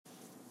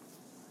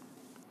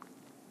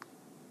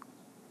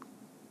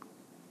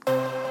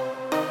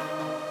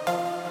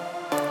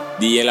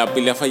DJ la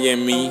pila falla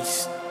en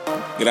mis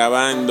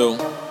grabando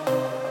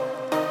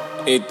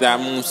esta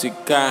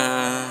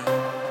música.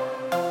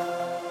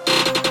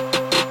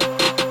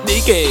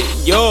 Dije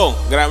yo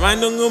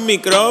grabando en un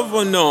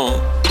micrófono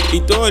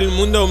y todo el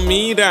mundo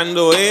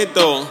mirando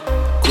esto,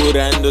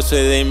 curándose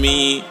de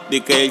mí.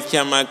 Dije el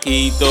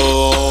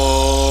chamaquito,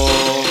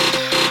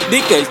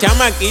 dije el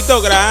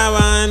chamaquito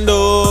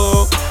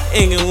grabando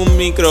en un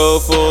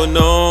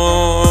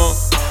micrófono,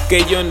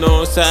 que yo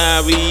no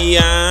sabía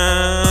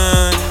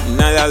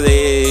nada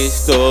de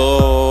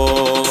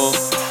esto.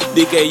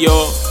 Di que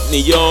yo,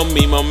 ni yo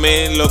mismo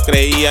me lo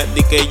creía.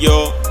 Di que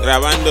yo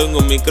grabando en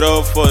un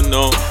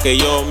micrófono, que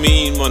yo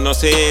mismo no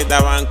se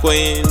daban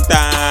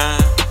cuenta.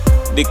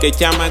 Di que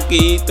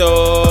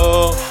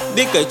chamaquito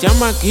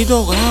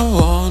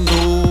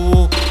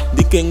grabando.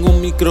 Di que en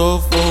un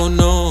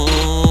micrófono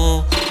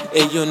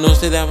ellos no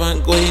se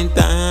daban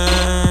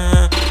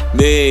cuenta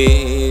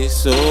de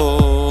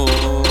eso.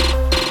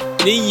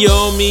 Ni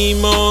yo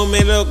mismo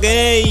me lo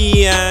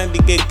creía. Di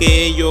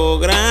que yo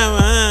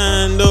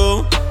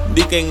grabando,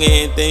 di que en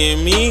este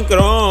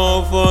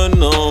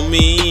micrófono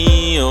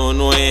mío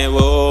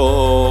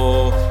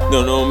nuevo,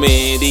 yo no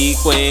me di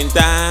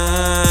cuenta.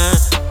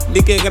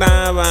 Di que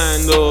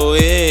grabando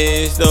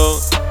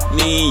esto,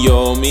 ni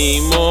yo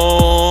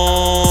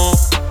mismo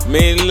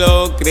me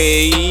lo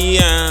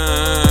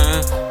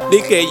creía.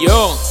 Di que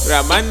yo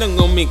grabando en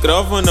un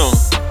micrófono,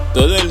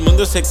 todo el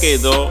mundo se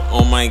quedó,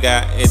 oh my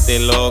god, este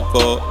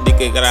loco. Di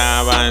que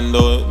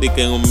grabando, di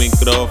que en un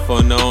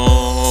micrófono,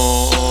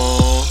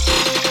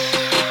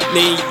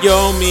 ni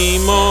yo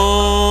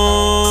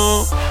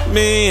mismo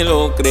me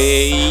lo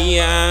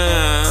creía.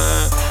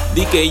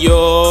 Di que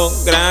yo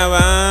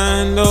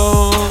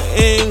grabando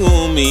en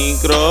un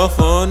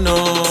micrófono.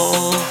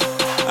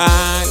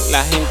 Ah,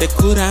 la gente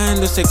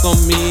curándose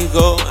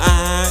conmigo.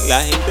 Ah,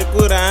 la gente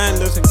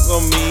curándose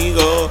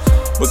conmigo,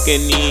 porque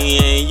ni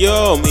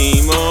ellos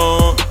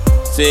mismos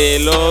se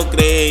lo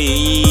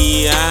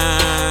creía.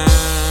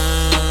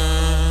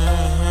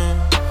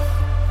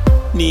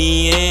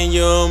 Ni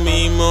ellos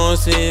mismos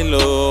se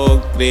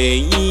lo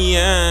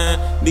creía.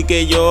 Di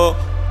que yo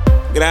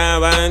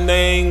grabando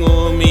en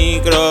un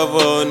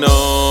micrófono.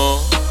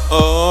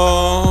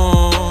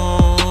 Oh,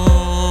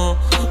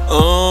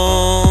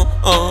 oh,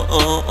 oh,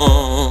 oh,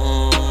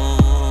 oh.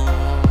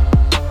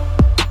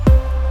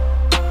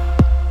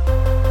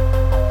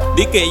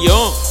 Di que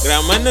yo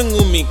grabando en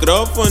un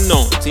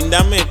micrófono sin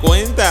darme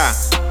cuenta.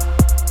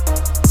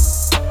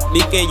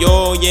 Di que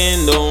yo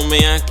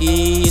oyéndome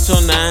aquí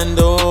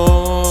sonando,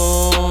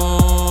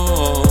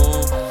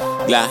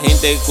 la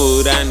gente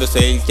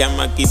curándose, el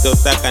chamaquito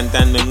está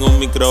cantando en un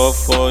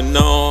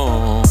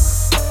micrófono.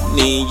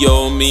 Ni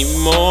yo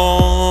mismo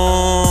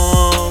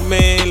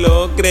me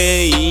lo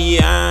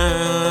creía.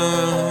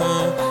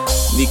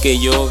 Di que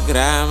yo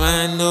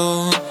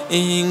grabando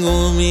en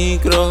un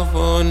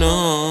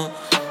micrófono,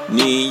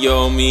 ni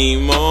yo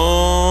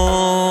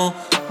mismo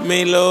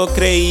me lo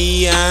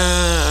creía.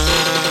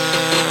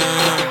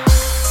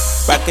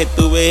 Pa' que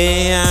tú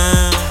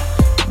veas,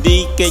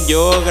 di que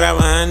yo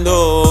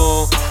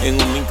grabando en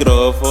un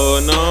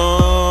micrófono,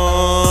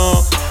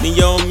 ni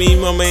yo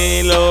mismo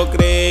me lo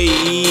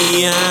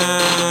creía.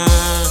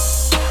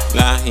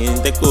 La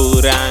gente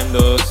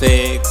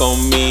curándose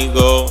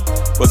conmigo,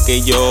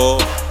 porque yo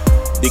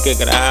di que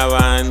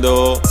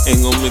grabando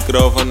en un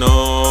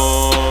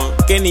micrófono,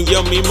 que ni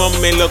yo mismo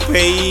me lo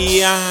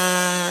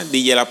creía.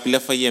 DJ la pila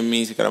falla en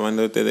mí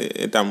grabando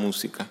esta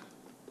música.